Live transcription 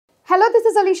Hello, this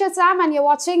is Alicia Sam and you're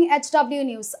watching HW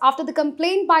News. After the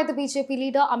complaint by the BJP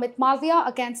leader Amit Malviya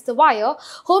against The Wire,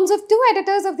 homes of two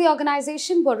editors of the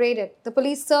organization were raided. The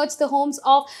police searched the homes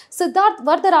of Siddharth,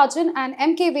 Varadarajan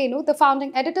and Venu, the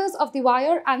founding editors of The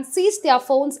Wire, and seized their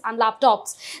phones and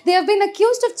laptops. They have been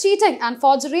accused of cheating and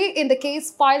forgery in the case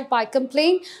filed by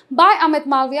complaint by Amit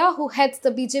Malviya, who heads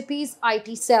the BJP's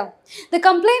IT cell. The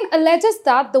complaint alleges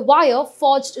that The Wire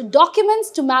forged documents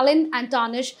to malign and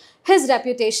tarnish his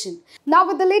reputation. Now,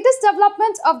 with the latest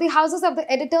development of the houses of the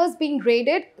editors being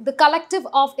raided, the collective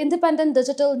of independent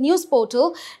digital news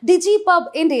portal DigiPub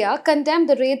India condemned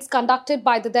the raids conducted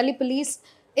by the Delhi police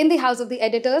in the house of the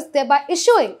editors, thereby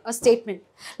issuing a statement.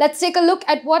 Let's take a look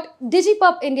at what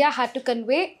DigiPub India had to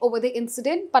convey over the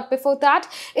incident. But before that,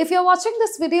 if you're watching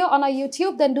this video on our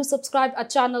YouTube, then do subscribe our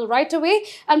channel right away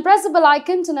and press the bell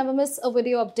icon to never miss a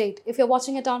video update. If you're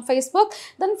watching it on Facebook,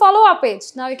 then follow our page.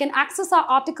 Now you can access our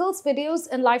articles, videos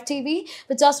and live TV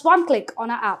with just one click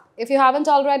on our app. If you haven't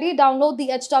already, download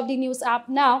the HW News app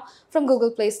now from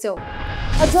Google Play Store.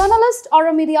 A journalist or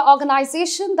a media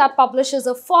organization that publishes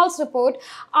a false report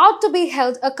ought to be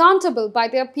held accountable by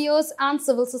their peers and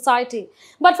civil society.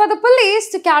 But for the police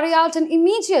to carry out an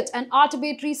immediate and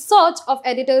arbitrary search of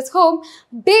editor's home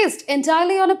based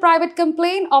entirely on a private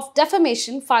complaint of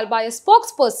defamation filed by a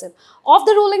spokesperson of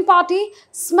the ruling party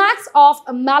smacks of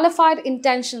malign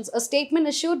intentions, a statement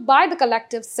issued by the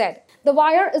collective said. The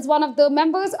Wire is one of the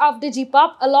members of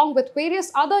DigiPub along with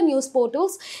various other news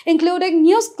portals including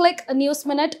NewsClick,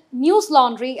 NewsMinute, News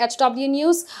Laundry, HW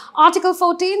News, Article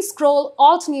 14, Scroll,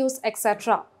 Alt News,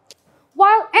 etc.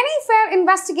 While any fair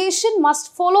investigation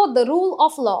must follow the rule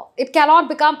of law, it cannot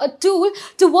become a tool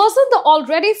to worsen the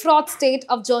already fraught state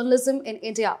of journalism in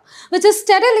India, which has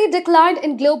steadily declined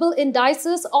in global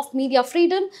indices of media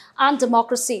freedom and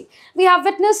democracy. We have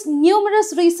witnessed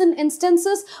numerous recent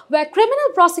instances where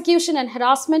criminal prosecution and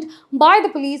harassment by the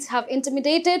police have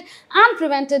intimidated and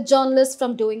prevented journalists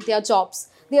from doing their jobs.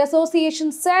 The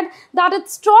association said that it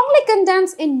strongly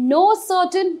condemns in no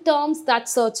certain terms that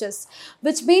searches,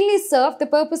 which mainly serve the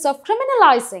purpose of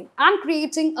criminalizing and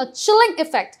creating a chilling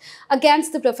effect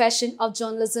against the profession of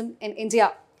journalism in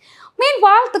India.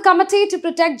 Meanwhile, the Committee to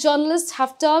Protect Journalists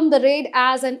have termed the raid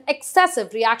as an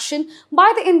excessive reaction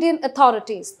by the Indian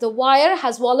authorities. The Wire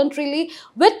has voluntarily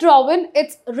withdrawn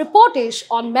its reportage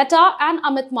on Meta and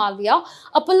Amit Malviya,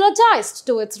 apologized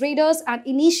to its readers and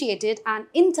initiated an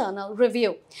internal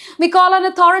review. We call on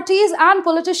authorities and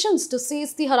politicians to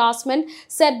cease the harassment,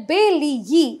 said Bei Li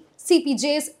Yi,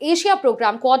 CPJ's Asia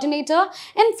Program Coordinator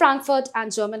in Frankfurt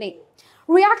and Germany.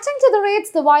 Reacting to the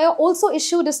raids, The Wire also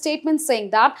issued a statement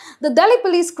saying that the Delhi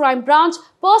Police Crime Branch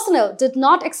personnel did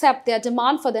not accept their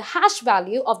demand for the hash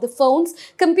value of the phones,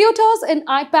 computers and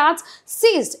iPads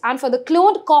seized and for the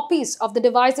cloned copies of the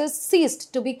devices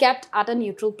seized to be kept at a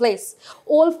neutral place.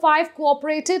 All five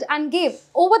cooperated and gave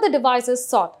over the devices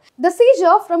sought. The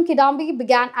seizure from Kidambi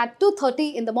began at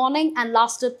 2:30 in the morning and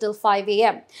lasted till 5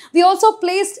 a.m. We also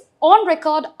placed on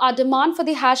record our demand for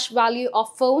the hash value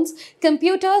of phones,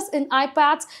 computers and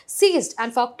iPads seized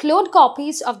and for cloned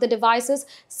copies of the devices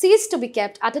seized to be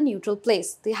kept at a neutral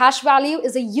place. The hash value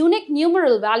is a unique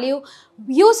numeral value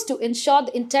used to ensure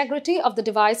the integrity of the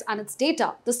device and its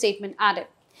data, the statement added.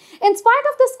 In spite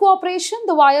of this cooperation,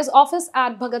 the Wire's office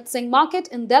at Bhagat Singh Market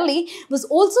in Delhi was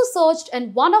also searched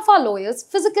and one of our lawyers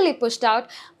physically pushed out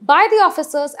by the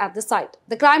officers at the site.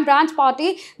 The crime branch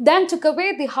party then took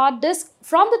away the hard disk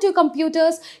from the two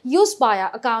computers used by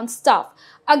our account staff.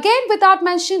 Again, without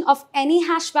mention of any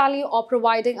hash value or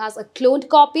providing us a cloned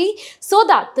copy so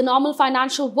that the normal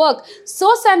financial work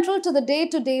so central to the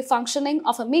day-to-day functioning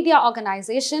of a media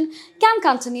organization can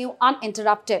continue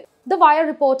uninterrupted, The Wire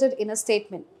reported in a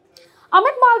statement.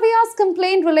 Amit Malviya's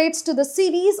complaint relates to the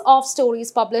series of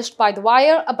stories published by The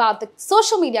Wire about the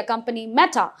social media company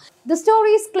Meta. The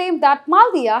stories claim that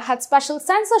Malviya had special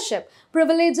censorship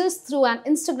privileges through an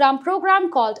Instagram program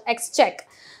called XCheck.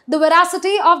 The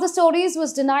veracity of the stories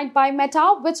was denied by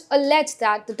Meta, which alleged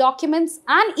that the documents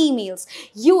and emails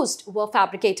used were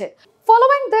fabricated.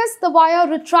 Following this, The Wire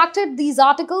retracted these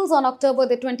articles on October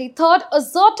the 23rd,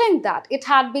 asserting that it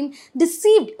had been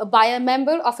deceived by a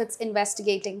member of its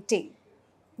investigating team.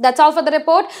 That's all for the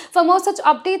report. For more such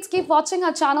updates, keep watching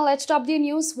our channel HW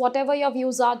News. Whatever your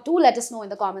views are, do let us know in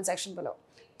the comment section below.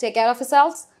 Take care of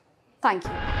yourselves. Thank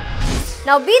you.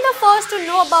 Now be the first to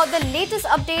know about the latest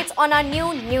updates on our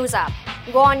new news app.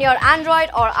 Go on your Android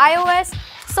or iOS,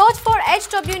 search for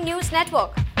HW News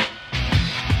Network.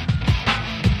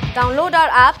 Download our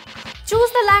app,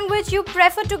 choose the language you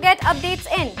prefer to get updates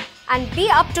in, and be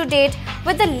up to date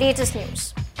with the latest news.